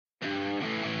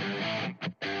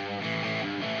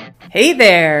Hey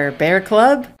there, Bear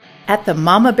Club! At the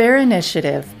Mama Bear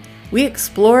Initiative, we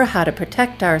explore how to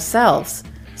protect ourselves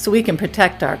so we can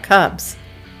protect our cubs,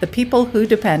 the people who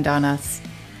depend on us.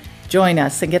 Join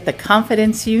us and get the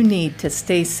confidence you need to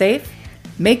stay safe,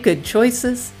 make good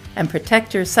choices, and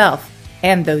protect yourself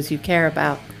and those you care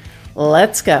about.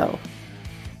 Let's go!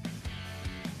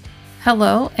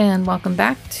 Hello, and welcome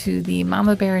back to the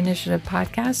Mama Bear Initiative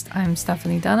podcast. I'm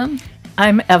Stephanie Dunham.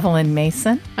 I'm Evelyn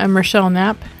Mason. I'm Rochelle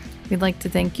Knapp. We'd like to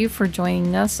thank you for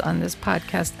joining us on this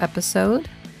podcast episode.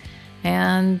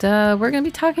 And we're going to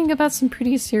be talking about some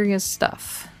pretty serious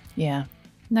stuff. Yeah.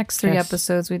 Next three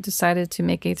episodes, we decided to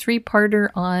make a three-parter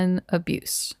on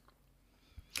abuse.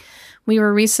 We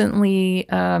were recently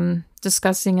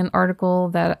discussing an article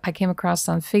that I came across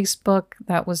on Facebook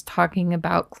that was talking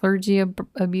about clergy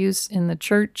abuse in the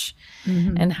church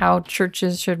and how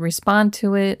churches should respond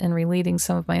to it, and relating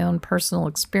some of my own personal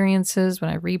experiences when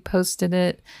I reposted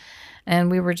it.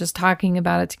 And we were just talking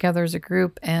about it together as a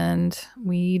group, and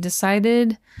we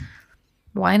decided,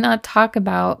 why not talk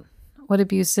about what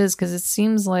abuse is? Because it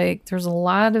seems like there's a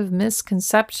lot of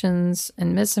misconceptions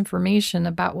and misinformation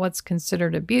about what's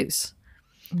considered abuse.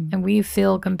 And we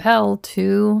feel compelled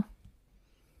to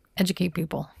educate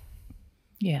people.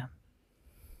 Yeah.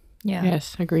 Yeah.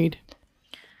 Yes, agreed.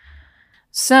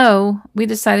 So we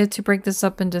decided to break this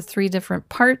up into three different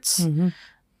parts.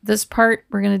 This part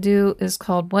we're going to do is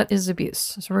called What is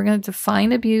Abuse? So we're going to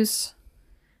define abuse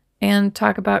and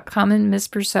talk about common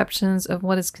misperceptions of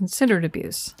what is considered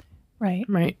abuse. Right.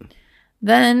 Right.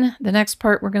 Then the next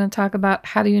part, we're going to talk about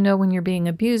how do you know when you're being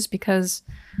abused, because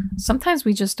sometimes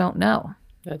we just don't know.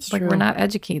 That's true. We're not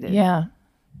educated. Yeah.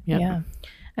 Yep. Yeah.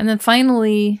 And then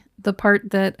finally, the part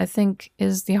that I think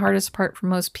is the hardest part for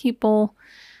most people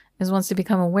is, once they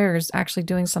become aware, is actually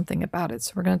doing something about it.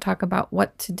 So we're going to talk about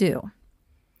what to do.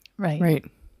 Right. Right.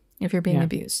 If you're being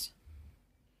abused.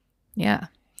 Yeah.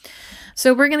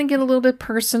 So we're going to get a little bit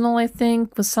personal, I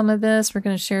think, with some of this. We're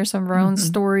going to share some of our own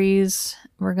stories.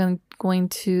 We're going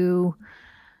to,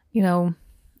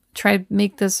 try to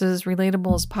make this as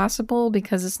relatable as possible,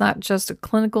 because it's not just a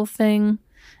clinical thing.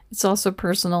 It's also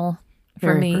personal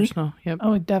for Very me. personal. Yep.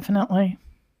 Oh, definitely.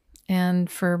 And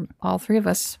for all three of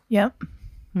us. Yep.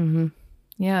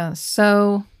 Yeah.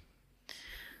 So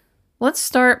let's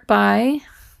start by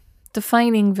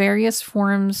defining various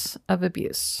forms of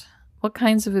abuse. What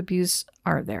kinds of abuse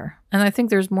are there? And I think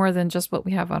there's more than just what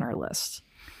we have on our list.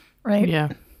 Right. Yeah.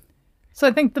 So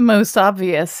I think the most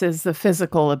obvious is the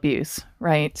physical abuse,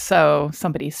 right? So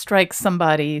somebody strikes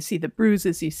somebody, you see the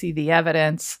bruises, you see the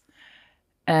evidence.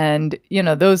 And,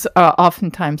 those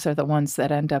oftentimes are the ones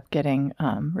that end up getting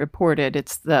reported.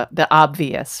 It's the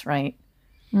obvious, right?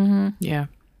 Yeah.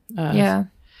 Yeah.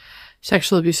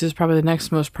 Sexual abuse is probably the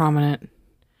next most prominent,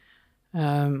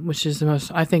 which is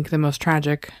the most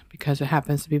tragic, because it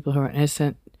happens to people who are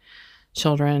innocent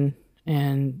children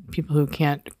and people who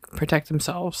can't protect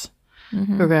themselves,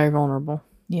 who are very vulnerable.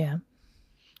 Yeah.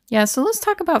 Yeah. So let's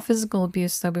talk about physical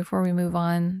abuse, though, before we move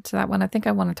on to that one. I think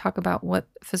I want to talk about what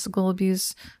physical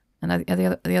abuse and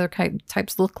the other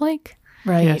types look like.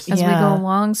 Right. Yes. As we go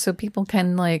along, so people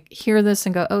can hear this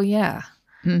and go, oh, yeah,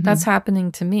 that's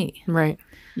happening to me. Right.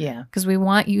 Yeah. Because we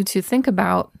want you to think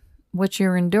about what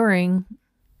you're enduring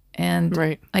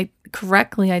and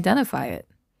correctly identify it.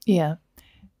 Yeah.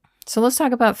 So let's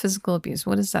talk about physical abuse.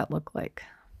 What does that look like?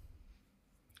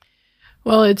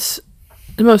 Well, it's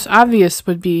the most obvious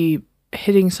would be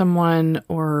hitting someone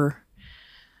or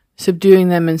subduing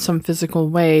them in some physical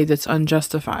way that's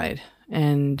unjustified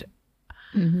and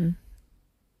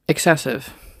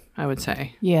excessive, I would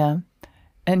say. Yeah.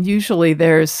 And usually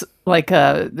there's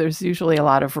usually a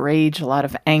lot of rage, a lot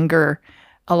of anger,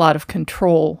 a lot of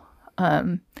control.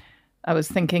 I was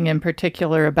thinking in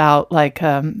particular about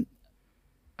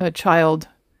a child,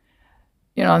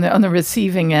 on the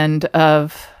receiving end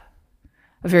of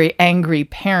a very angry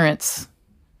parent's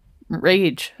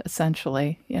rage,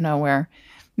 essentially, where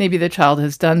maybe the child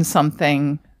has done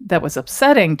something that was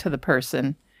upsetting to the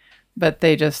person, but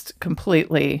they just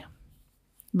completely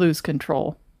lose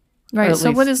control. Right.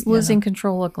 So what does losing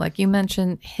control look like? You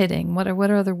mentioned hitting. What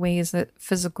are other ways that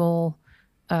physical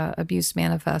abuse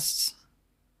manifests?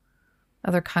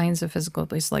 Other kinds of physical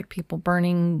abuse, like people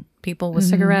burning people with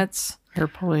cigarettes. Hair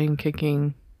pulling,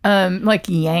 kicking. Like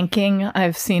yanking.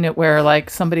 I've seen it where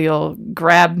somebody will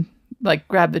grab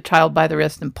the child by the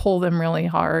wrist and pull them really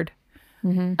hard.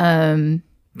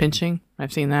 Pinching.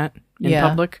 I've seen that in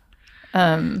public.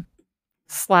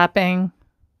 Slapping.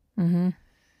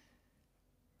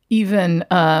 Even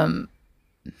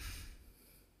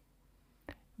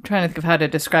trying to think of how to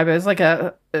describe it. It's like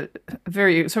a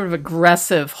very sort of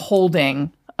aggressive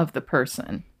holding of the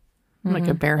person. Like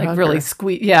a bear Like hug. really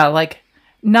squeeze. Yeah, like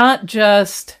not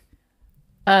just,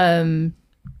 encouraging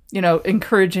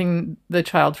the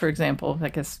child, for example. I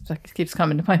guess that keeps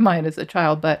coming to my mind as a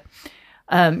child, but,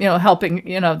 helping,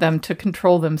 them to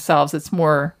control themselves. It's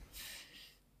more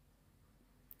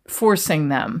forcing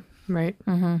them. Right.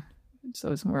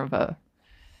 So it's more of a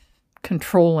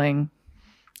controlling.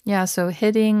 Yeah, so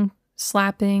hitting,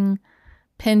 slapping,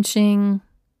 pinching,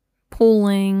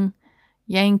 pulling,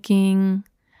 yanking,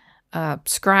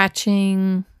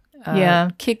 scratching,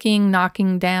 kicking,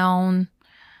 knocking down,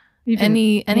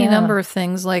 any number of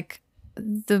things. Like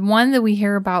the one that we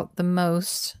hear about the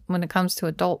most when it comes to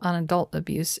on adult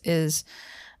abuse is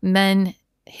men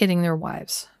hitting their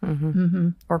wives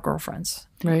or girlfriends,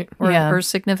 Right. or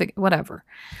significant, whatever,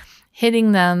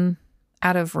 hitting them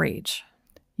out of rage.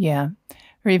 Yeah.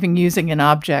 Or even using an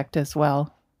object as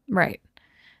well. Right.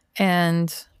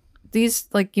 And these,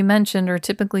 like you mentioned, are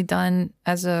typically done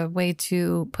as a way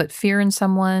to put fear in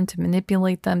someone, to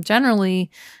manipulate them.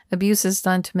 Generally, abuse is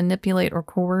done to manipulate or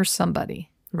coerce somebody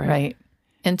Right.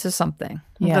 into something.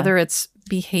 Yeah. Whether it's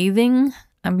behaving,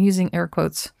 I'm using air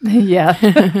quotes, Yeah.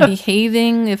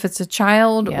 behaving if it's a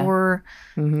child, Yeah. or,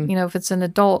 if it's an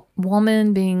adult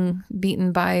woman being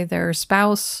beaten by their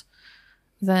spouse,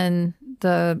 then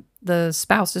the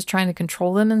spouse is trying to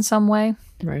control them in some way.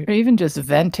 Right. Or even just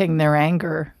venting their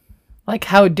anger. Like,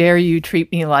 how dare you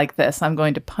treat me like this? I'm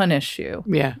going to punish you.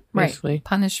 Yeah. Basically. Right.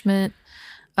 Punishment,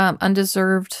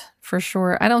 undeserved for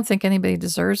sure. I don't think anybody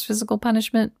deserves physical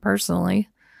punishment personally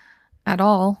at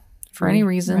all for any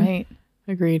reason. Right.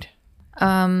 Agreed.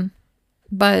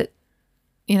 But,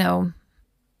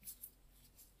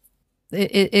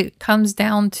 it comes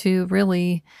down to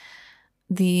really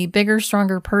the bigger,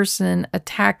 stronger person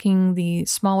attacking the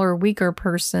smaller, weaker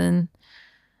person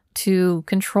to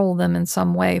control them in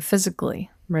some way physically.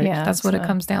 Right. Yeah. That's what it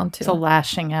comes down It's a to.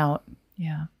 lashing out.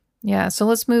 Yeah. Yeah. So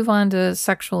let's move on to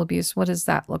sexual abuse. What does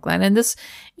that look like? And this,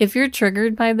 if you're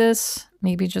triggered by this,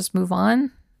 maybe just move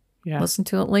on. Yeah. Listen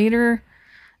to it later.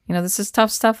 This is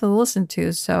tough stuff to listen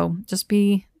to. So just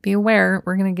be aware.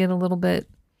 We're going to get a little bit,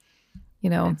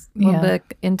 bit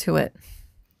into it.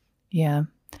 Yeah.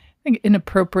 I think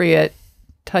inappropriate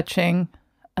touching.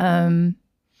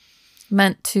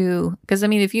 Meant to, because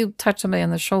if you touch somebody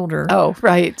on the shoulder. Oh,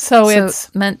 right. So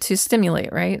it's meant to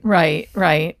stimulate, right? right.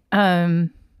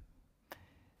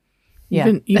 Yeah.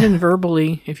 Even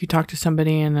verbally, if you talk to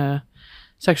somebody in a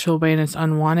sexual way and it's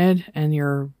unwanted and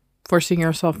you're forcing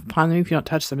yourself upon them, if you don't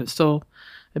touch them, it's still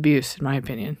abuse, in my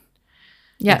opinion.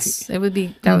 Yes, that would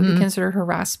be considered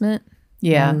harassment.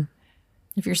 Yeah.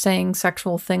 If you're saying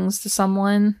sexual things to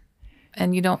someone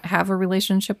and you don't have a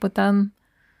relationship with them,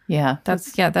 Yeah.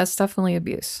 that's definitely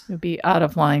abuse. It would be out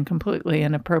of line, completely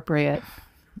inappropriate.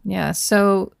 Yeah.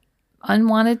 So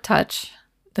unwanted touch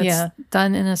that's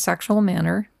done in a sexual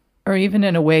manner. Or even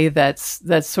in a way that's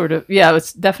sort of,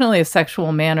 it's definitely a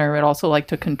sexual manner. It also like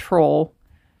to control.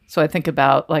 So I think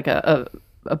about like a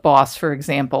boss, for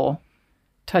example,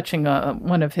 touching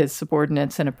one of his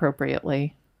subordinates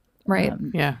inappropriately. Right.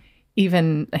 Yeah.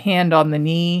 Even a hand on the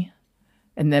knee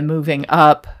and then moving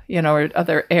up, or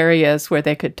other areas where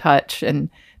they could touch and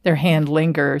their hand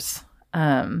lingers.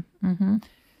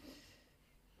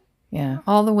 Yeah.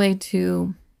 All the way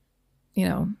to,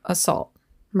 assault.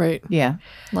 Right. Yeah.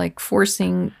 Like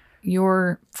forcing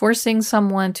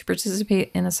someone to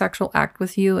participate in a sexual act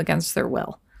with you against their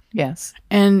will. Yes.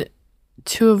 And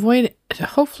to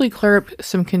hopefully clear up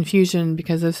some confusion,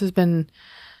 because this has been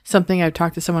something I've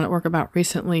talked to someone at work about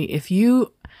recently. If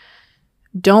you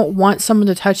don't want someone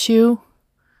to touch you,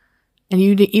 and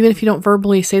even if you don't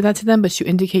verbally say that to them, but you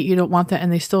indicate you don't want that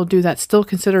and they still do that, still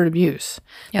considered abuse.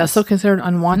 Yes. That's still considered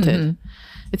unwanted.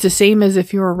 It's the same as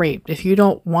if you were raped. If you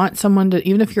don't want someone to,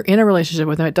 even if you're in a relationship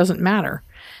with them, it doesn't matter.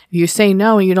 If you say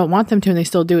no and you don't want them to and they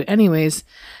still do it anyways,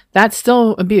 that's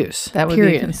still abuse. That would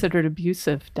period. be considered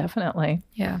abusive, definitely.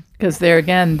 Yeah. Because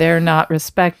they're not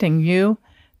respecting you.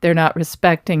 They're not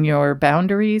respecting your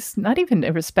boundaries, not even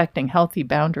respecting healthy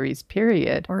boundaries,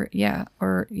 period.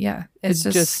 It's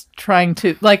just trying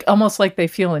to, like, almost like they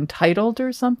feel entitled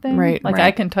or something. Right. Like, Right.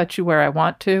 I can touch you where I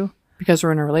want to. Because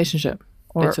we're in a relationship.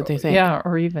 That's what they think. Yeah,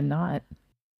 or even not.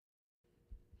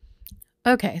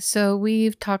 Okay, so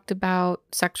we've talked about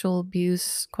sexual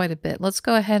abuse quite a bit. Let's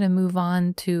go ahead and move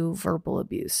on to verbal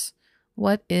abuse.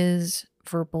 What is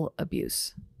verbal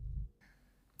abuse?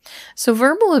 So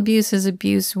verbal abuse is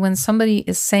abuse when somebody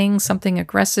is saying something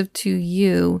aggressive to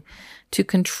you to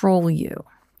control you.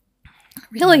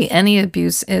 Really, any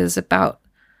abuse is about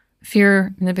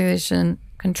fear, manipulation,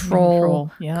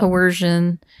 control, yeah.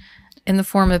 coercion in the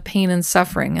form of pain and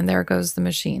suffering. And there goes the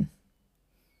machine.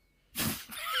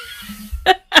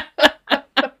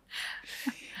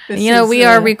 You know, we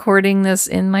are recording this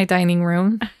in my dining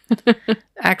room.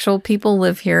 Actual people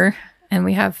live here, and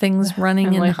we have things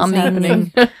running and humming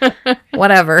and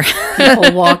whatever.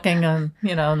 People walking on,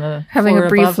 on the having floor a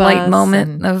brief above light us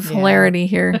moment of hilarity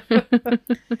here.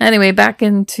 Anyway, back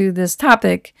into this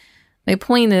topic. My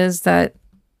point is that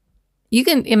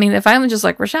if I'm just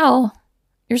like, Rochelle,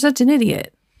 you're such an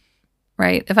idiot,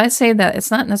 right? If I say that,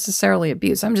 it's not necessarily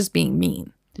abuse. I'm just being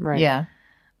mean. Right. Yeah.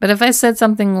 But if I said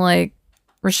something like,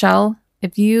 Rochelle,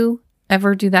 if you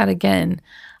ever do that again,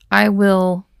 I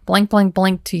will blank, blank,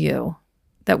 blank to you.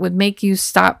 That would make you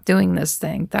stop doing this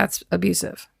thing. That's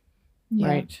abusive. Yeah.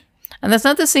 Right. And that's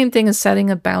not the same thing as setting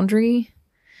a boundary.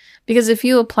 Because if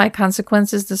you apply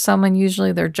consequences to someone,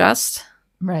 usually they're just.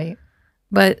 Right.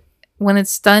 But when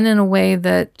it's done in a way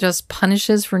that just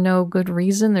punishes for no good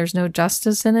reason, there's no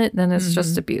justice in it, then it's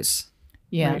just abuse.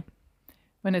 Yeah. Right.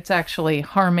 When it's actually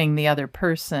harming the other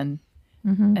person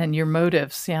and your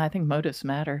motives. Yeah, I think motives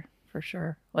matter for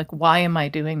sure. Like, why am I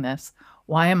doing this?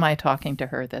 Why am I talking to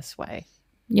her this way?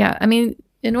 Yeah. I mean,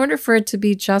 in order for it to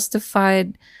be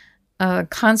justified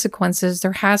consequences,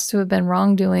 there has to have been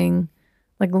wrongdoing,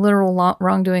 like literal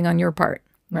wrongdoing on your part.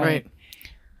 Right.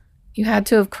 You had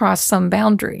to have crossed some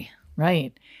boundary.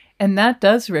 Right. And that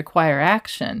does require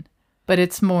action, but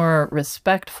it's more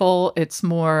respectful. It's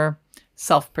more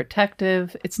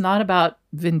self-protective. It's not about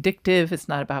vindictive. It's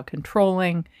not about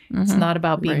controlling. It's not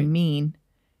about being mean.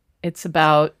 It's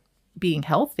about being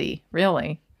healthy,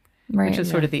 really, Right. which is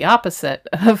sort of the opposite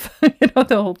of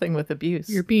the whole thing with abuse.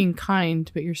 You're being kind,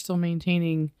 but you're still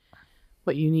maintaining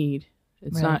what you need.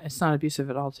 It's Right. not abusive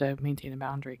at all to maintain a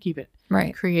boundary. Keep it.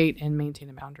 Right. Create and maintain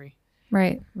a boundary.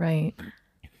 Right. Right.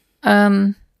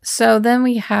 So then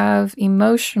we have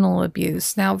emotional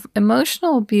abuse. Now,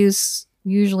 emotional abuse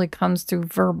usually comes through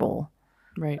verbal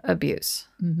Right. abuse.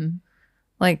 Mm-hmm.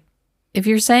 Like if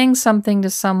you're saying something to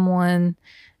someone,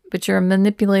 but you're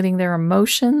manipulating their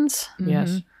emotions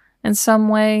Yes. in some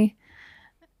way,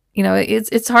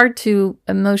 it's hard to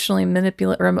emotionally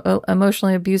manipulate or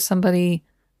emotionally abuse somebody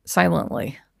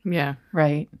silently. Yeah.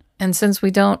 Right. And since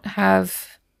we don't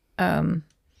have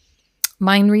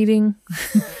mind reading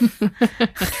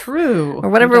True. or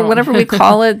whatever we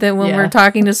call it, that when Yeah. we're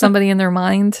talking to somebody in their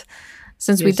mind,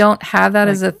 since we Yes. don't have that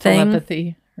as a thing.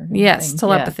 Telepathy. or Yes, anything.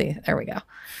 telepathy. There we go.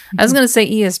 I was going to say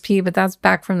ESP, but that's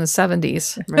back from the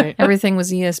 70s. Right. Everything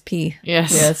was ESP.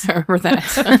 Yes. Yes. I remember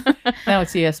that. Yeah. Now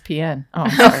it's ESPN. Oh,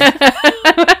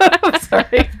 I'm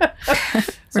sorry.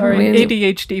 Sorry.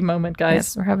 ADHD moment, guys.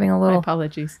 Yes, we're having a My little.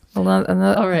 apologies.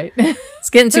 Another, All right. it's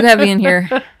getting too heavy in here,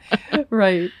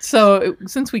 Right. So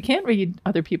since we can't read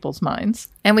other people's minds,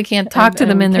 and we can't talk to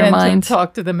and them we in their can't mind.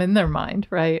 talk to them in their mind,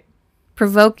 right?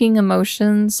 Provoking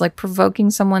emotions, like provoking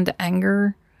someone to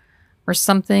anger, or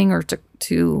something, or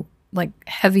to like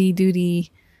heavy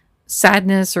duty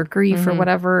sadness or grief or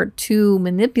whatever, to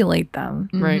manipulate them.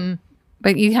 Right.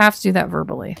 But you have to do that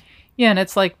verbally. Yeah, and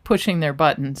it's like pushing their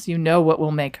buttons. You know what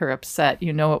will make her upset.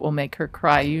 You know what will make her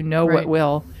cry. You know what Right.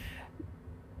 will,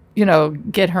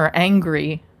 get her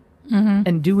angry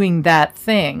and doing that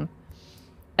thing.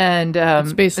 And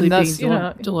It's basically and thus,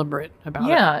 being deliberate about it.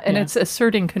 yeah, and it's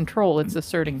asserting control. It's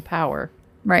asserting power.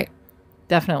 Right.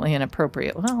 Definitely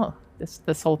inappropriate. Well,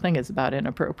 this whole thing is about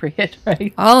inappropriate,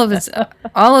 right? All abuse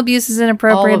is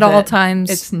inappropriate All of all it. times.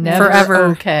 It's never forever.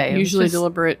 okay. usually Just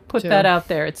deliberate. Put too. that out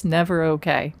there. It's never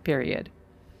okay. Period.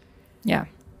 Yeah.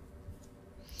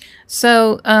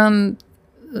 So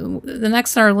the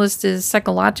next on our list is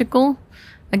psychological.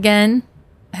 Again,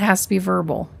 it has to be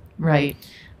verbal. Right.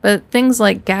 But things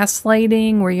like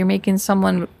gaslighting, where you're making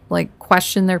someone like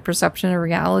question their perception of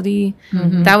reality,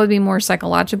 that would be more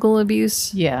psychological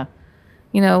abuse. Yeah.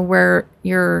 Where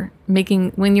you're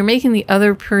making the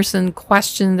other person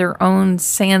question their own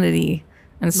sanity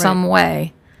in some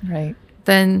way, Right.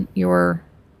 then you're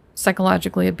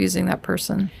psychologically abusing that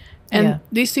person. And Yeah.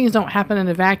 these things don't happen in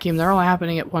a vacuum. They're all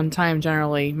happening at one time,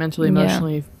 generally, mentally, Yeah.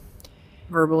 emotionally,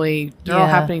 verbally. They're all Yeah.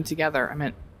 happening together. I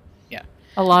mean,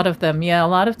 A lot of them, yeah. A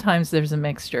lot of times there's a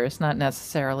mixture. It's not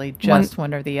necessarily just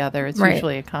one or the other. It's Right.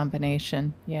 usually a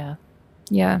combination. Yeah.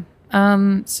 Yeah.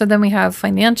 So then we have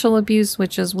financial abuse,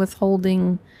 which is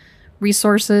withholding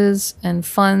resources and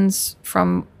funds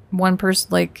from one person,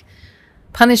 like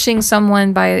punishing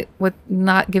someone with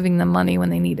not giving them money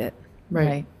when they need it.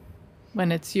 Right.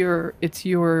 When it's your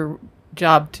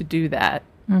job to do that.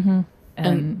 Mm-hmm.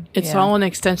 and it's yeah. all an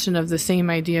extension of the same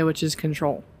idea, which is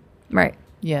control Right.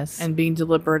 Yes. and being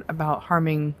deliberate about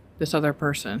harming this other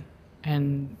person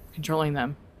and controlling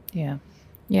them. yeah.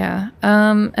 Yeah.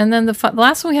 And then the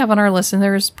last one we have on our list, and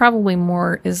there's probably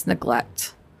more, is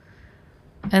neglect.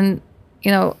 And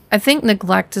I think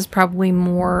neglect is probably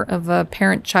more of a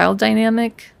parent-child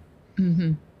dynamic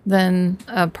than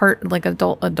a like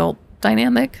adult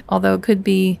dynamic. Although it could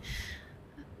be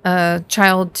a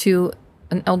child to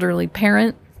an elderly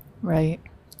parent. Right.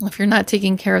 If you're not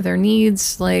taking care of their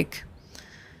needs, like,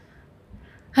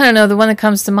 I don't know, the one that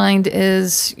comes to mind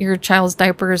is your child's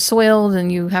diaper is soiled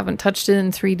and you haven't touched it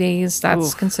in 3 days.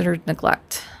 That's considered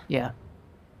neglect. Yeah.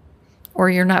 Or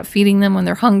you're not feeding them when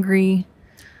they're hungry.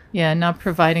 Yeah, not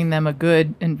providing them a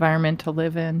good environment to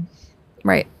live in.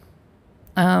 Right.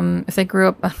 If they grew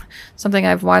up, something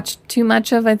I've watched too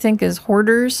much of, I think, is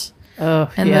hoarders.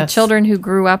 Oh, and the children who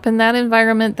grew up in that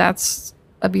environment, that's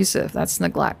abusive. That's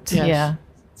neglect. Yes. Yeah.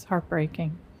 It's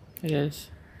heartbreaking. It is.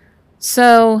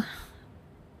 So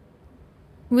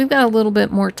we've got a little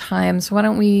bit more time. So why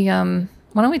don't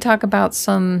we talk about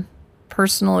some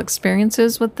personal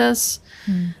experiences with this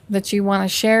that you want to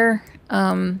share?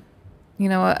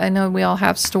 I know we all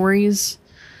have stories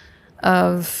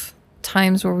of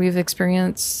times where we've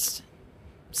experienced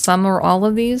some or all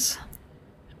of these.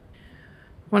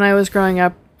 When I was growing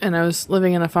up and I was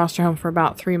living in a foster home for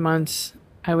about 3 months,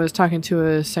 I was talking to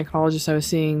a psychologist I was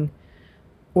seeing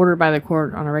ordered by the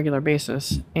court on a regular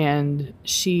basis. And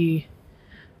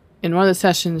in one of the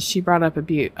sessions, she brought up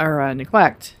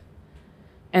neglect.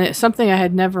 And it's something I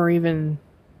had never even,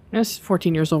 I was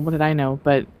 14 years old, what did I know?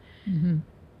 But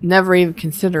never even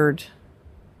considered,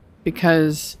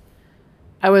 because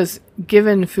I was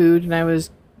given food and I was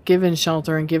given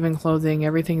shelter and given clothing,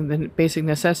 everything, the basic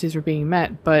necessities were being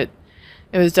met, but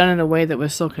it was done in a way that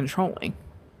was still controlling.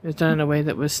 It was done in a way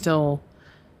that was still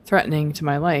threatening to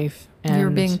my life. And you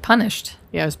were being punished.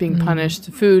 Yeah, I was being punished.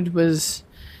 The food was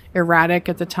erratic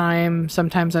at the time.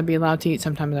 Sometimes I'd be allowed to eat,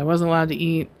 sometimes I wasn't allowed to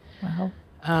eat.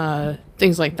 Wow.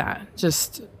 Things like that.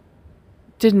 Just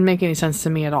didn't make any sense to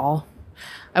me at all.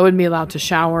 I wouldn't be allowed to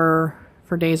shower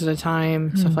for days at a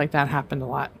time. Stuff like that happened a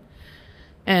lot.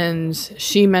 And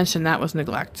she mentioned that was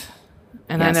neglect.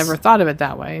 And I never thought of it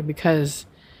that way, because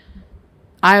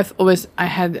I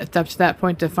had up to that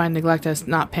point defined neglect as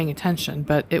not paying attention,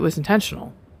 but it was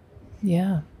intentional.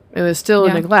 Yeah. It was still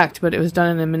a neglect, but it was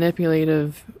done in a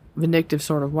manipulative, vindictive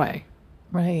sort of way.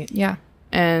 Right. Yeah.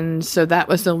 And so that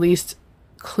was the least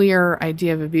clear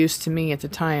idea of abuse to me at the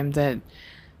time, that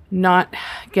not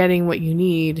getting what you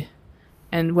need,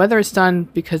 and whether it's done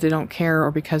because they don't care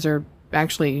or because they're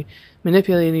actually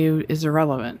manipulating you, is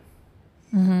irrelevant.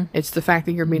 It's the fact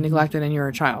that you're being neglected and you're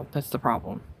a child. That's the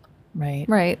problem. Right.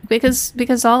 Right.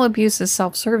 Because all abuse is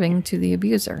self-serving to the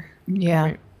abuser. Yeah.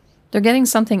 Right. They're getting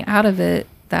something out of it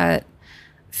that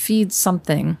feeds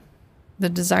something. The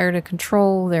desire to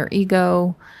control their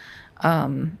ego,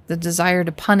 the desire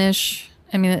to punish.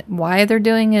 I mean, why they're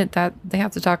doing it, that they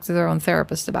have to talk to their own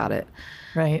therapist about it.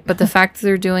 Right. But the fact that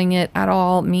they're doing it at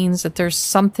all means that there's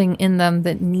something in them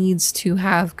that needs to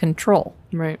have control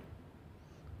Right.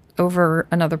 over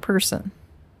another person.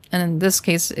 And in this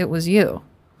case, it was you.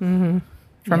 From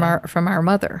our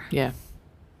mother. Yeah.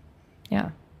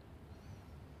 Yeah.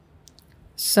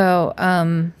 So,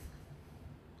 I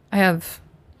have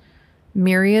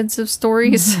myriads of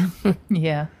stories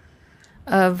Yeah.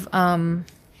 of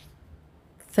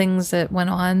things that went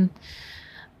on,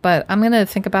 but I'm gonna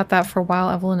think about that for a while.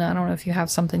 Evelyn, I don't know if you have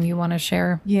something you want to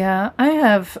share. Yeah. I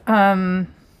have a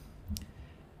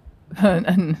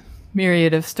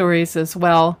myriad of stories as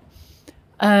well.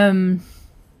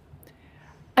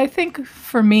 I think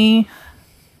for me,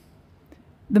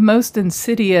 the most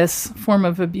insidious form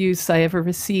of abuse I ever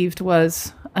received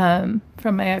was from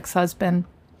my ex-husband,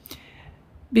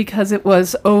 because it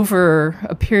was over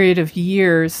a period of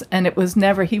years, and he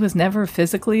was never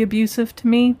physically abusive to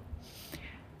me.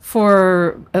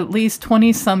 For at least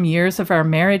 20 some years of our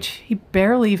marriage, he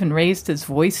barely even raised his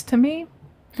voice to me.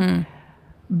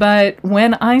 But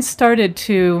when I started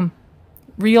to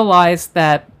realize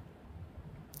that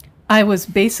I was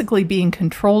basically being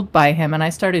controlled by him, and I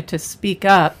started to speak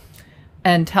up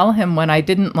and tell him when I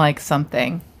didn't like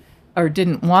something or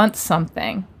didn't want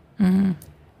something,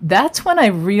 that's when I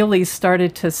really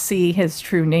started to see his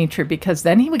true nature, because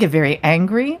then he would get very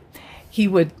angry.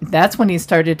 That's when he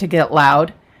started to get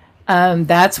loud.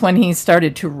 That's when he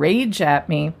started to rage at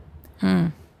me.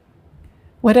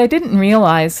 What I didn't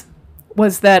realize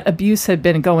was that abuse had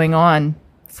been going on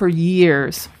for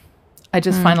years. I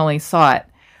just finally saw it.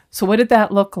 So what did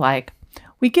that look like?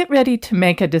 We get ready to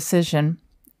make a decision,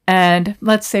 and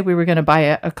let's say we were going to buy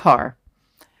a car.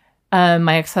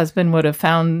 My ex-husband would have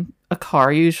found a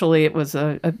car. Usually it was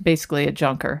basically a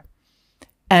junker.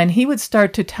 And he would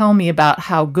start to tell me about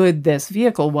how good this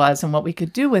vehicle was and what we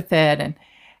could do with it.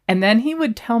 And then he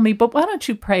would tell me, but why don't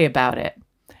you pray about it?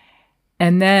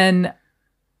 And then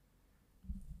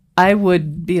I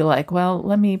would be like, well,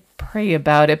 let me pray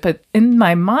about it. But in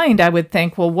my mind, I would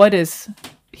think, well, what does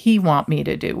he want me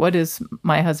to do? What does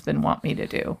my husband want me to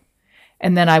do?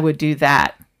 And then I would do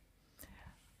that.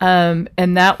 And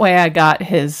that way I got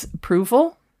his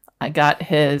approval. I got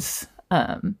his,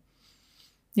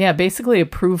 basically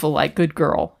approval, like good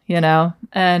girl,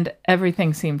 and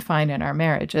everything seemed fine in our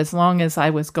marriage as long as I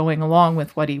was going along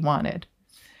with what he wanted.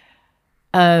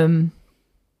 And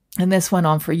this went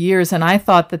on for years, and I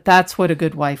thought that that's what a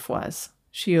good wife was.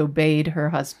 She obeyed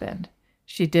her husband.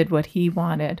 She did what he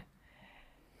wanted.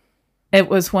 It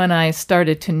was when I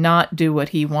started to not do what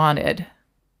he wanted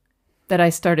that I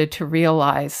started to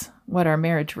realize what our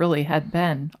marriage really had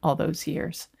been all those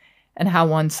years and how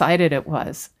one-sided it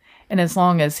was. And as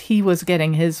long as he was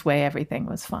getting his way, everything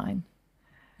was fine.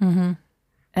 Mm-hmm.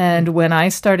 And when I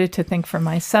started to think for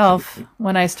myself,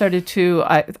 when I started to,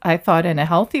 I thought in a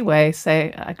healthy way,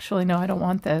 say, actually, no, I don't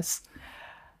want this.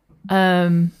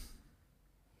 That's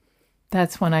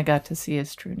when I got to see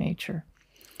his true nature.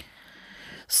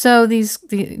 So this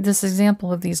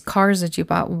example of these cars that you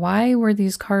bought, why were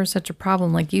these cars such a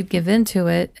problem? Like you'd give into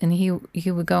it and he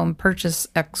would go and purchase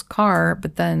X car,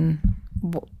 but then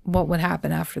what would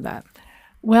happen after that?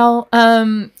 Well,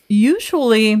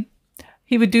 usually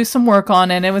he would do some work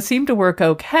on it and it would seem to work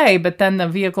okay, but then the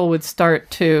vehicle would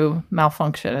start to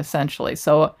malfunction essentially.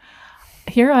 So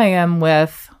here I am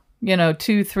with,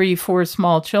 2, 3, 4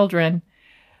 small children,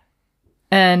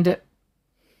 and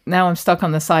now I'm stuck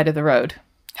on the side of the road.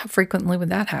 How frequently would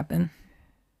that happen?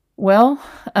 Well,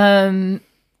 a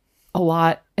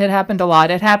lot. It happened a lot.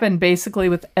 It happened basically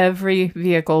with every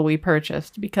vehicle we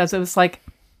purchased because it was like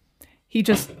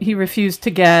he refused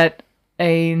to get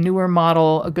a newer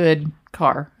model, a good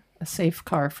car, a safe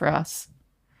car for us.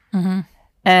 Mm-hmm.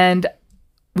 And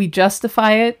we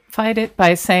justified it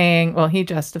by saying, well, he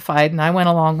justified, and I went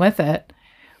along with it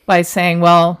by saying,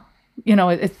 well,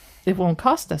 it won't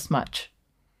cost us much.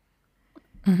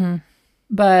 Mm-hmm.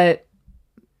 But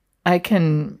I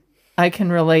can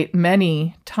relate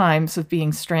many times of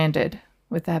being stranded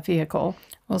with that vehicle.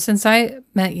 Well, since I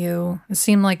met you, it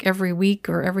seemed like every week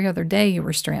or every other day you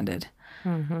were stranded.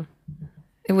 Mm-hmm.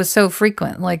 It was so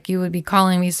frequent. Like you would be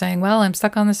calling me saying, well, I'm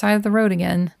stuck on the side of the road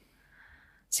again.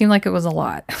 It seemed like it was a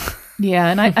lot. Yeah,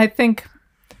 and I think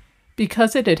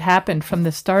because it had happened from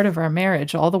the start of our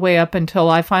marriage all the way up until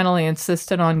I finally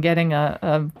insisted on getting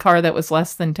a car that was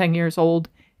less than 10 years old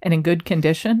and in good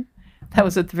condition. That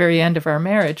was at the very end of our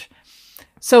marriage.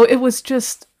 So it was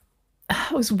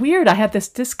weird. I had this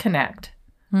disconnect.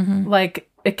 Mm-hmm.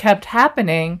 Like it kept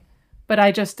happening, but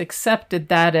I just accepted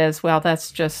that as, well,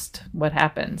 that's just what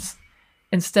happens.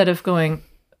 Instead of going,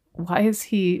 why is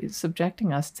he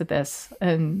subjecting us to this?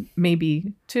 And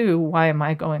maybe, too, why am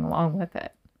I going along with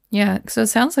it? Yeah, so it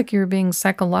sounds like you're being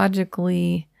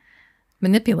psychologically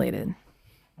manipulated.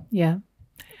 Yeah.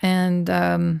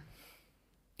 And,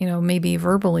 maybe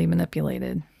verbally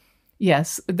manipulated.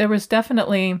 Yes, there was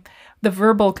definitely the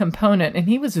verbal component, and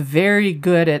he was very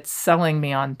good at selling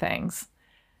me on things.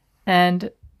 And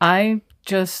my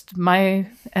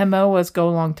MO was go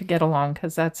along to get along,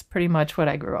 because that's pretty much what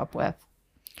I grew up with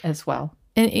as well.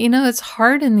 And, it's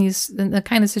hard in the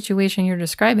kind of situation you're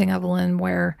describing, Evelyn,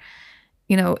 where,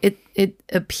 it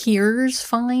appears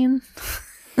fine.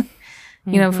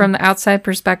 Mm-hmm. From the outside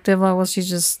perspective, oh, well, she's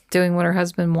just doing what her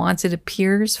husband wants. It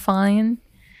appears fine,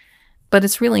 but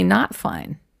it's really not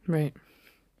fine. Right.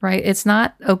 Right? It's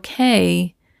not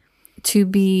okay to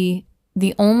be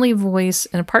the only voice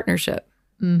in a partnership.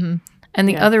 Mm-hmm. And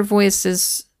the other voice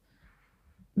is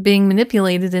being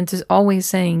manipulated into always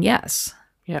saying yes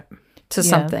to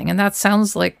something. And that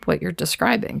sounds like what you're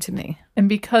describing to me. And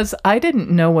because I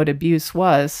didn't know what abuse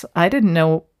was, I didn't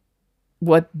know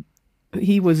what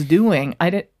he was doing. I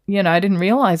didn't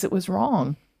realize it was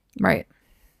wrong. Right.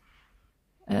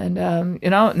 And,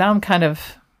 now I'm kind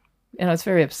of, it's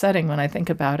very upsetting when I think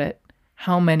about it,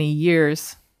 how many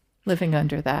years living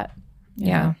under that.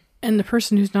 Yeah. And the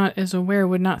person who's not as aware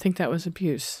would not think that was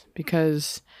abuse,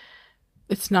 because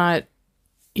it's not,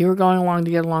 you were going along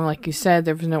to get along, like you said.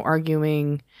 There was no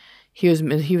arguing. He was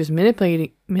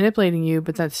manipulating you,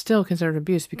 but that's still considered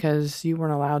abuse because you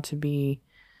weren't allowed to be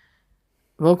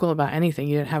vocal about anything.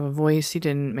 You didn't have a voice. He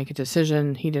didn't make a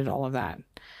decision. He did all of that.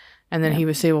 And then he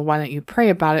would say, well, why don't you pray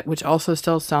about it? Which also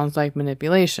still sounds like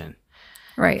manipulation.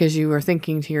 Right. Because you were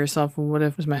thinking to yourself, well, what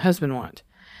does my husband want?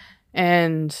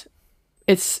 And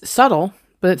it's subtle,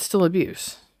 but it's still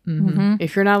abuse. Mm-hmm.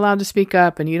 If you're not allowed to speak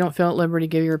up and you don't feel at liberty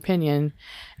to give your opinion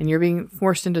and you're being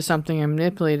forced into something and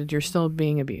manipulated, you're still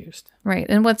being abused. Right.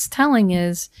 And what's telling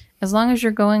is, as long as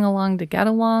you're going along to get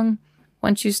along,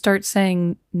 once you start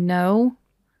saying no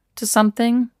to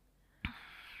something,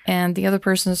 and the other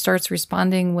person starts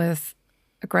responding with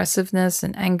aggressiveness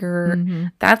and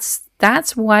anger,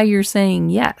 that's why you're saying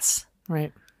yes.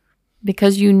 Right.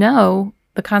 Because you know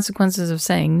the consequences of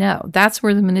saying no. That's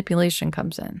where the manipulation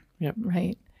comes in. Yep.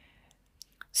 Right.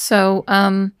 So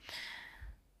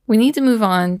we need to move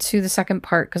on to the second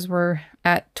part because we're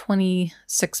at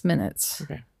 26 minutes.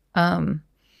 Okay.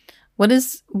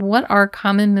 What are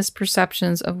common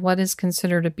misperceptions of what is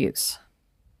considered abuse?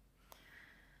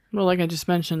 Well, like I just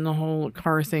mentioned, the whole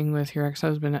car thing with your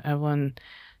ex-husband, Evelyn,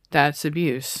 that's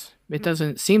abuse. It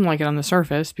doesn't seem like it on the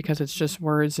surface because it's just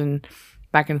words and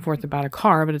back and forth about a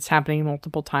car, but it's happening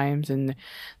multiple times, and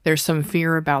there's some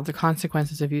fear about the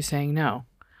consequences of you saying no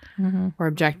or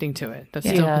objecting to it. That's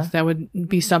still, that would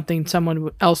be something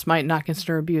someone else might not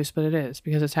consider abuse, but it is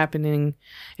because it's happening.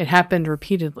 It happened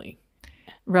repeatedly.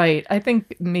 Right. I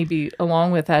think maybe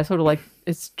along with that, sort of like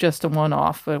it's just a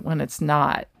one-off, but when it's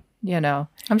not,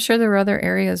 I'm sure there are other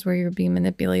areas where you're being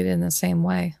manipulated in the same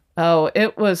way. Oh,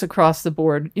 it was across the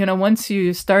board. Once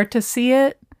you start to see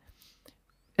it,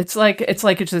 it's like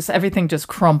it just everything just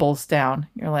crumbles down.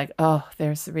 You're like, oh,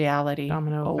 there's the reality.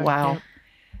 Domino oh, effect, wow. yeah.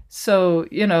 So,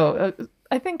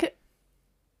 I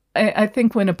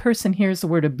think when a person hears the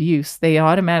word abuse, they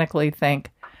automatically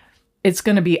think it's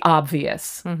going to be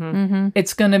obvious.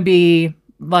 It's going to be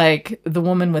like the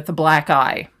woman with the black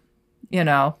eye,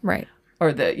 Right.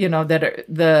 or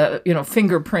the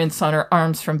fingerprints on her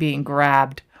arms from being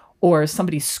grabbed, or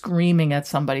somebody screaming at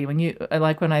somebody. When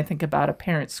I think about a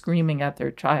parent screaming at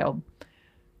their child,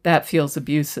 that feels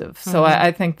abusive. So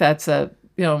I think that's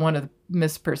one of the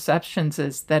misperceptions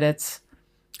is that it's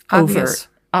Obvious.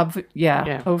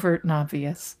 overt and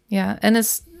obvious. Yeah, and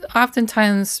it's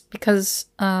oftentimes because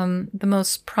the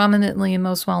most prominently and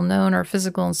most well-known are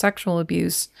physical and sexual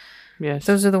abuse. Yes.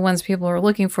 Those are the ones people are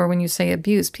looking for when you say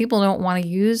abuse. People don't want to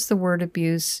use the word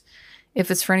abuse if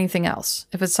it's for anything else,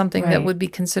 if it's something that would be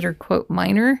considered, quote,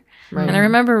 minor. Right. And I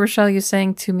remember, Rochelle, you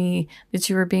saying to me that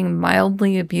you were being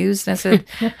mildly abused. And I said,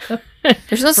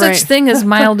 there's no such thing as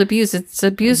mild abuse. It's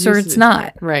abuse or it's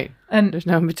not. Right. And there's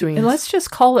no in between. And let's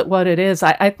just call it what it is.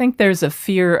 I think there's a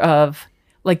fear of,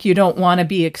 like, you don't want to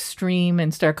be extreme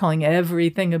and start calling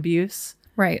everything abuse.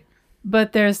 Right.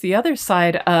 But there's the other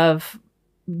side of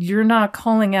you're not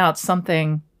calling out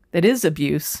something that is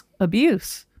abuse.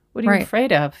 What are you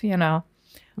afraid of?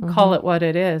 Call it what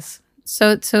it is.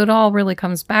 So it all really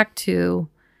comes back to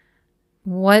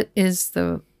what is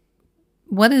the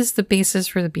basis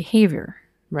for the behavior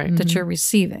that you're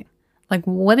receiving? Like,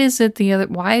 what is it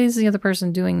why is the other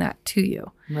person doing that to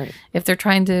you? Right. If they're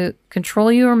trying to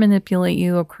control you or manipulate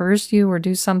you or coerce you or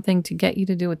do something to get you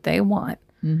to do what they want,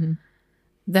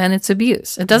 then it's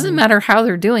abuse. It doesn't matter how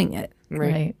they're doing it.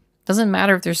 Right. Doesn't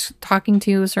matter if they're talking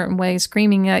to you a certain way,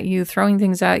 screaming at you, throwing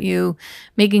things at you,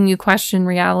 making you question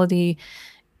reality,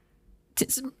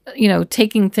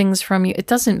 taking things from you. It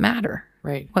doesn't matter.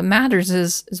 Right. What matters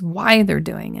is why they're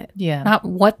doing it, not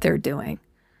what they're doing.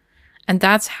 And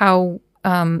that's how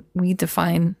we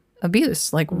define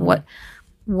abuse. Like what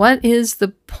is the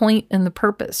point and the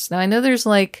purpose? Now, I know there's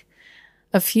like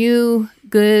a few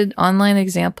good online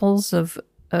examples of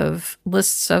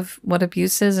lists of what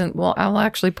abuse is, and I'll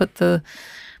actually put the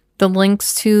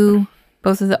links to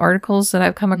both of the articles that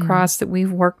I've come across that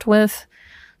we've worked with,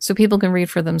 so people can read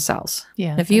for themselves.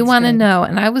 Yeah, if you want to know,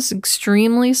 and I was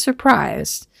extremely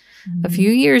surprised a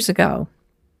few years ago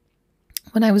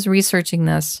when I was researching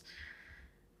this,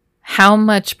 how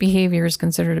much behavior is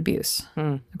considered abuse,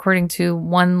 according to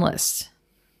one list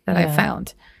that I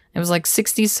found. It was like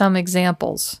 60 some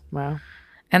examples. Wow.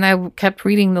 And I kept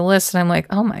reading the list and I'm like,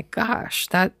 oh my gosh,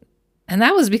 that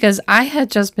was because I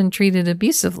had just been treated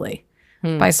abusively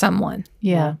by someone.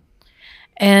 Yeah.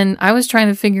 And I was trying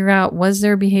to figure out, was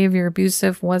their behavior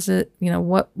abusive? Was it,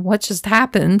 what just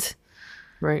happened?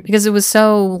 Right. Because it was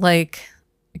so like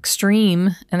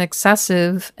extreme and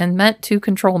excessive and meant to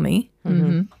control me.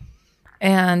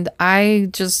 And I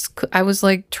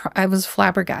was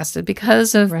flabbergasted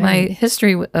because of my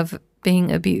history of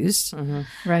being abused.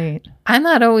 Right. I'm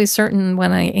not always certain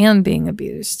when I am being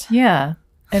abused. Yeah.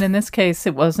 And in this case,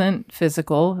 it wasn't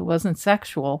physical. It wasn't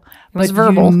sexual. It was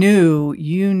verbal.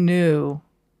 You knew.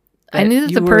 I knew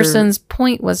that the person's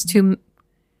point was to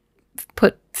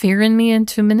put fear in me and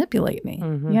to manipulate me.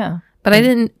 Yeah. But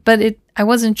I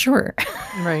wasn't sure.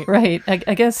 Right. Right.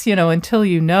 I guess, until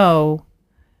you know,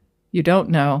 you don't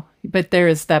know. But there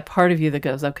is that part of you that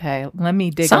goes, okay, let me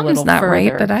dig a little Something's not further.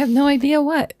 right, but I have no idea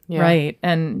what. Yeah. Right.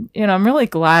 And, I'm really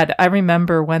glad. I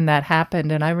remember when that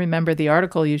happened, and I remember the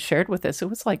article you shared with us. It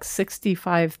was like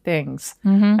 65 things. I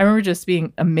remember just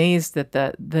being amazed at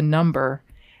the number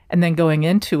and then going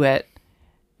into it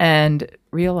and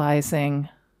realizing,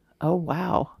 oh,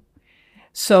 wow.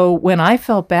 So when I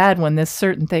felt bad when this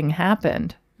certain thing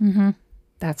happened,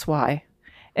 that's why.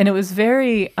 And it was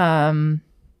very, I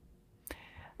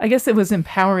guess it was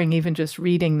empowering even just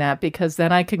reading that, because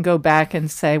then I can go back and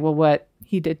say, well, what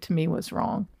he did to me was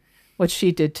wrong. What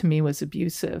she did to me was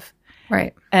abusive.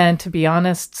 Right. And to be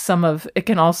honest, it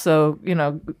can also,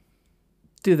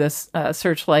 do this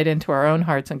searchlight into our own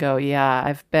hearts and go, yeah,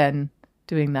 I've been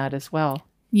doing that as well.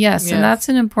 Yes, and that's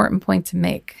an important point to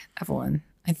make, Evelyn.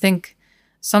 I think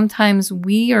sometimes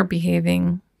we are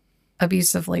behaving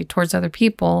abusively towards other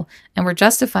people and we're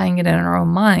justifying it in our own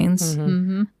minds.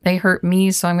 They hurt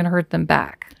me, so I'm going to hurt them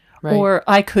back. Right. Or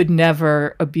I could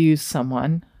never abuse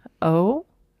someone. Oh,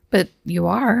 but you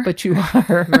are. but you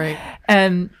are. Right.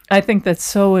 And I think that's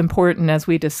so important as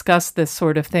we discuss this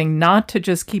sort of thing, not to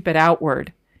just keep it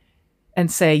outward and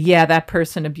say, yeah, that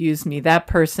person abused me. That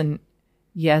person,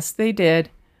 yes, they did.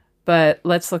 But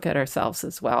let's look at ourselves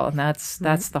as well. And that's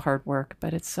the hard work,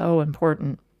 but it's so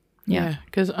important. Yeah,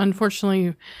 because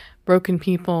unfortunately, broken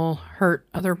people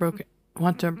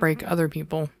want to break other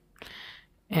people.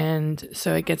 And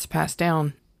so it gets passed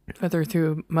down, whether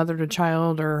through mother to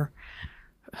child or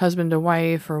husband to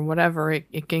wife or whatever.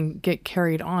 It can get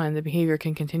carried on. The behavior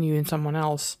can continue in someone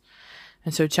else.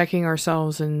 And so checking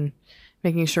ourselves and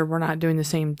making sure we're not doing the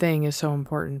same thing is so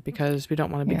important, because we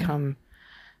don't want to become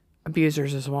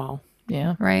abusers as well.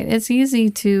 Yeah. Right. It's easy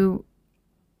to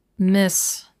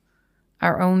miss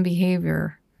our own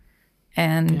behavior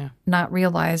and not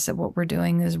realize that what we're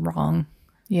doing is wrong.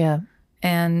 Yeah.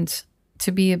 And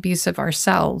to be abusive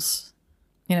ourselves,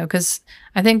 because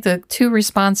I think the two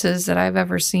responses that I've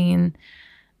ever seen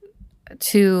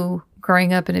to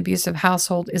growing up in an abusive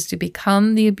household is to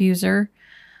become the abuser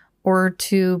or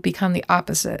to become the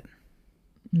opposite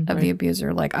of the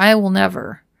abuser. Like, I will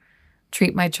never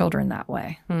treat my children that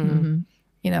way. And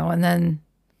then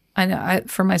I know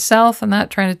for myself, I'm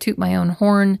not trying to toot my own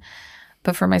horn,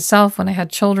 but for myself, when I had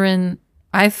children,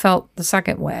 I felt the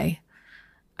second way.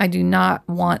 I do not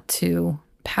want to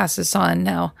pass this on.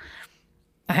 Now,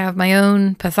 I have my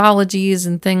own pathologies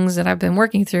and things that I've been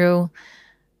working through.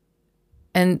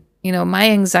 And, my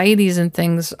anxieties and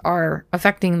things are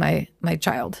affecting my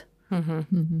child.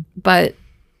 But,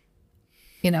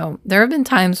 there have been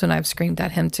times when I've screamed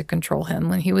at him to control him.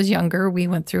 When he was younger, we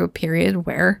went through a period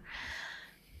where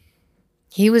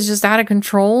he was just out of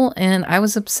control and I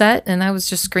was upset and I was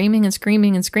just screaming and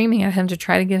screaming and screaming at him to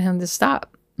try to get him to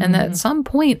stop. And at some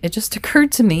point, it just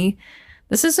occurred to me,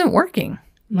 this isn't working.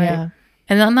 Yeah.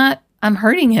 And I'm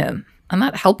hurting him. I'm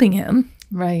not helping him.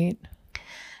 Right.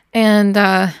 And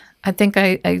I think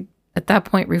I at that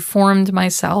point reformed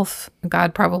myself.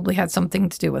 God probably had something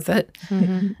to do with it.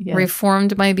 Yes.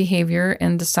 Reformed my behavior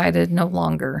and decided no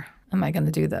longer am I going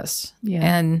to do this. Yeah.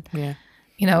 And,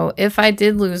 if I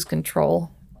did lose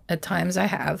control, at times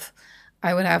I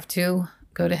would have to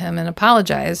go to him and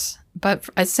apologize. But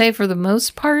I'd say for the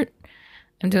most part,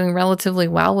 I'm doing relatively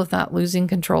well with not losing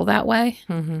control that way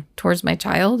towards my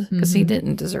child, because he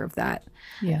didn't deserve that.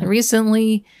 Yeah. And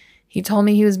recently, he told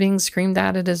me he was being screamed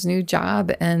at his new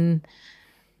job, and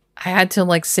I had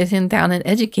to sit him down and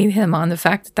educate him on the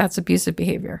fact that that's abusive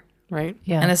behavior. Right.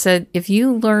 Yeah. And I said, if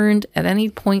you learned at any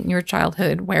point in your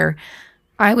childhood where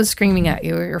I was screaming at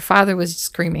you or your father was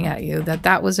screaming at you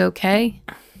that was okay,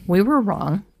 we were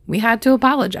wrong. We had to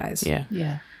apologize. Yeah.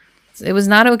 Yeah. It was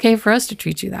not okay for us to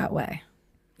treat you that way.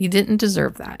 You didn't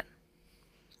deserve that.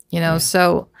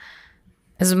 So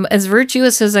as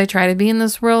virtuous as I try to be in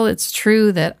this world, it's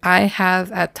true that I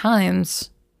have at times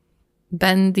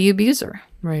been the abuser.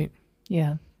 Right.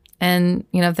 Yeah. And,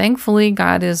 thankfully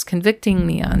God is convicting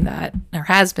me on that, or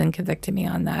has been convicting me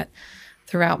on that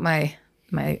throughout my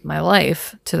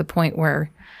life, to the point where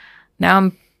now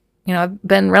I'm, I've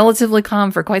been relatively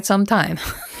calm for quite some time.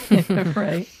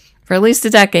 Right. For at least a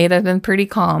decade, I've been pretty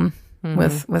calm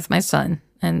with my son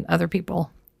and other people,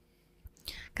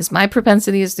 because my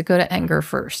propensity is to go to anger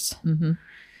first.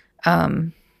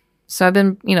 So I've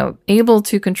been, able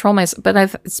to control myself, but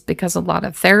it's because of a lot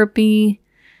of therapy,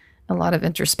 a lot of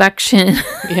introspection.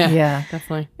 Yeah. Yeah.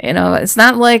 Definitely. It's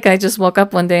not like I just woke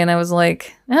up one day and I was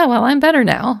like, oh, well, I'm better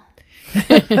now.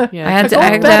 Yeah. I had to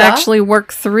actually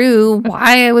work through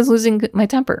why I was losing my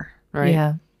temper, Right.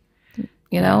 Yeah.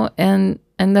 and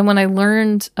then when I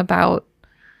learned about,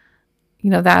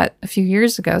 that a few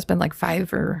years ago, it's been like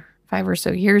five or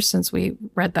so years since we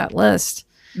read that list.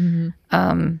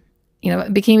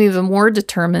 It became even more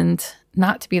determined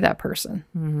not to be that person.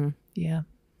 Yeah.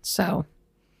 So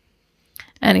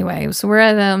anyway, so we're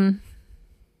at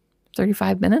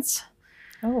 35 minutes.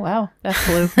 Oh, wow. That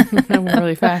flew. That went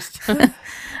really fast.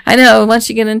 I I know once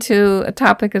you get into a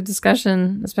topic of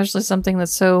discussion, especially something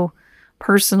that's so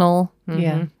personal,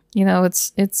 Yeah. you know,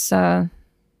 it's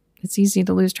easy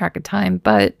to lose track of time.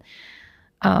 But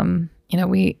you know,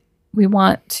 we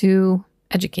want to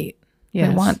educate. Yes.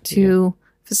 We want to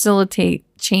facilitate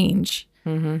change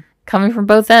Mm-hmm. coming from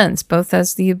both ends, both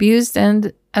as the abused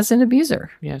and as an abuser.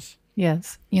 Yes.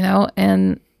 Yes. You know,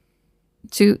 and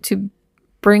to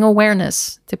bring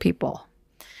awareness to people.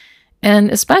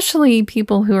 And especially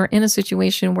people who are in a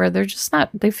situation where they're just not,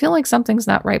 they feel like something's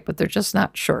not right, but they're just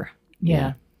not sure.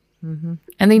 Yeah. Mm-hmm.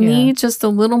 And they Yeah. need just a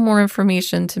little more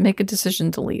information to make a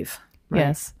decision to leave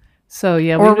Yes. So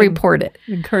yeah, or we report it.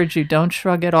 encourage you, don't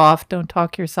shrug it off, don't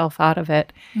talk yourself out of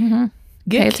it. Mm-hmm. Pay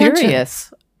Get attention.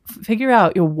 curious. Figure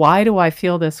out, why do I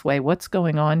feel this way? What's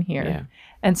going on here? Yeah.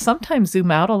 And sometimes zoom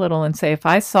out a little and say, if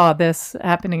I saw this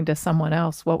happening to someone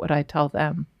else, what would I tell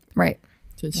them? Right.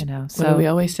 So it's, You know, what do we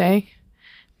always say?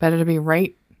 Better to be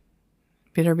right.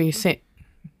 Better be safe.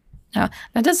 Now,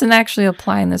 that doesn't actually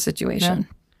apply in this situation.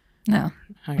 No.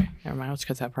 Okay, never mind. Let's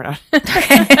cut that part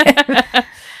out.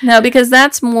 No, because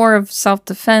that's more of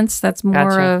self-defense. That's more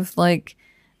Gotcha. of like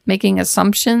making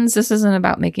assumptions. This isn't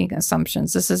about making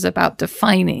assumptions. This is about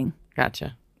defining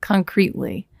Gotcha.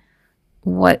 concretely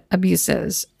what abuse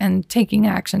is and taking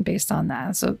action based on that.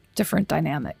 It's a different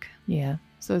dynamic. Yeah.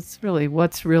 So it's really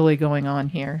what's really going on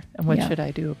here and what Yeah. should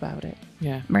I do about it?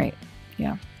 Yeah. Right.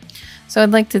 Yeah. So I'd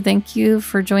like to thank you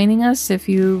for joining us. If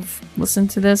you've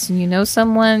listened to this and you know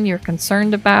someone you're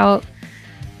concerned about,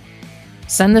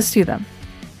 send this to them.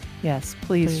 Yes,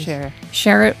 please share.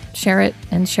 Share it,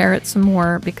 and share it some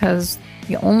more, because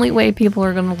the only way people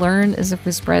are going to learn is if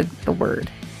we spread the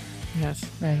word. Yes.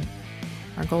 Right.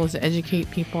 Our goal is to educate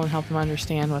people and help them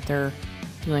understand what they're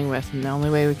dealing with. And the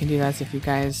only way we can do that is if you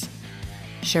guys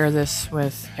share this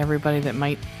with everybody that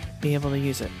might be able to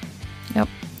use it. Yep.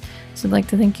 So I'd like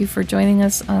to thank you for joining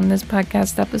us on this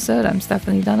podcast episode. I'm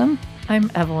Stephanie Dunham. I'm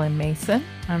Evelyn Mason.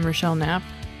 I'm Rochelle Knapp.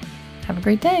 Have a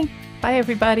great day. Bye,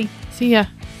 everybody. See ya.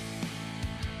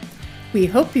 We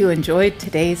hope you enjoyed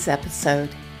today's episode.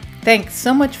 Thanks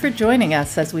so much for joining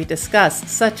us as we discussed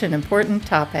such an important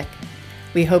topic.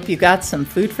 We hope you got some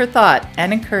food for thought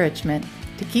and encouragement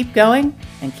to keep going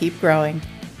and keep growing.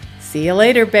 See you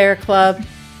later, Bear Club.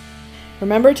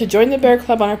 Remember to join the Bear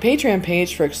Club on our Patreon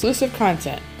page for exclusive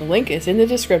content. The link is in the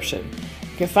description.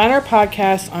 You can find our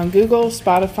podcast on Google,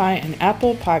 Spotify, and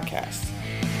Apple Podcasts.